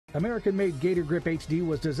American-made GatorGrippHD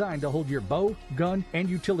was designed to hold your bow, gun, and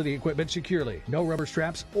utility equipment securely. No rubber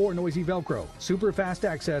straps or noisy Velcro. Super fast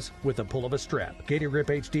access with the pull of a strap.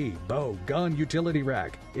 GatorGrippHD bow, gun, utility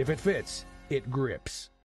rack. If it fits, it grips.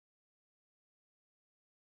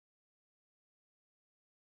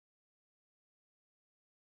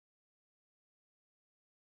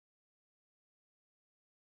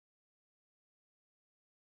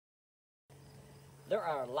 There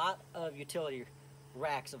are a lot of utility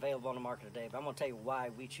racks available on the market today, but I'm going to tell you why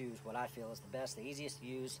we choose what I feel is the best, the easiest to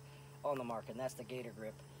use on the market, and that's the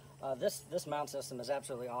GatorGrip. This mount system is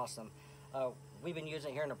absolutely awesome. We've been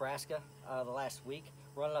using it here in Nebraska the last week,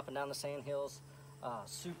 running up and down the sand hills.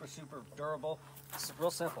 Super durable. It's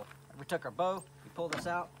real simple. We took our bow, you pull this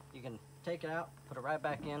out, you can take it out, put it right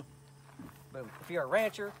back in. Boom. If you're a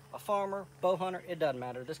rancher, a farmer, bow hunter, it doesn't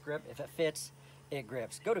matter. This grip, if it fits, it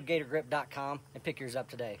grips. Go to gatorgrip.com and pick yours up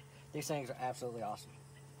today. These things are absolutely awesome.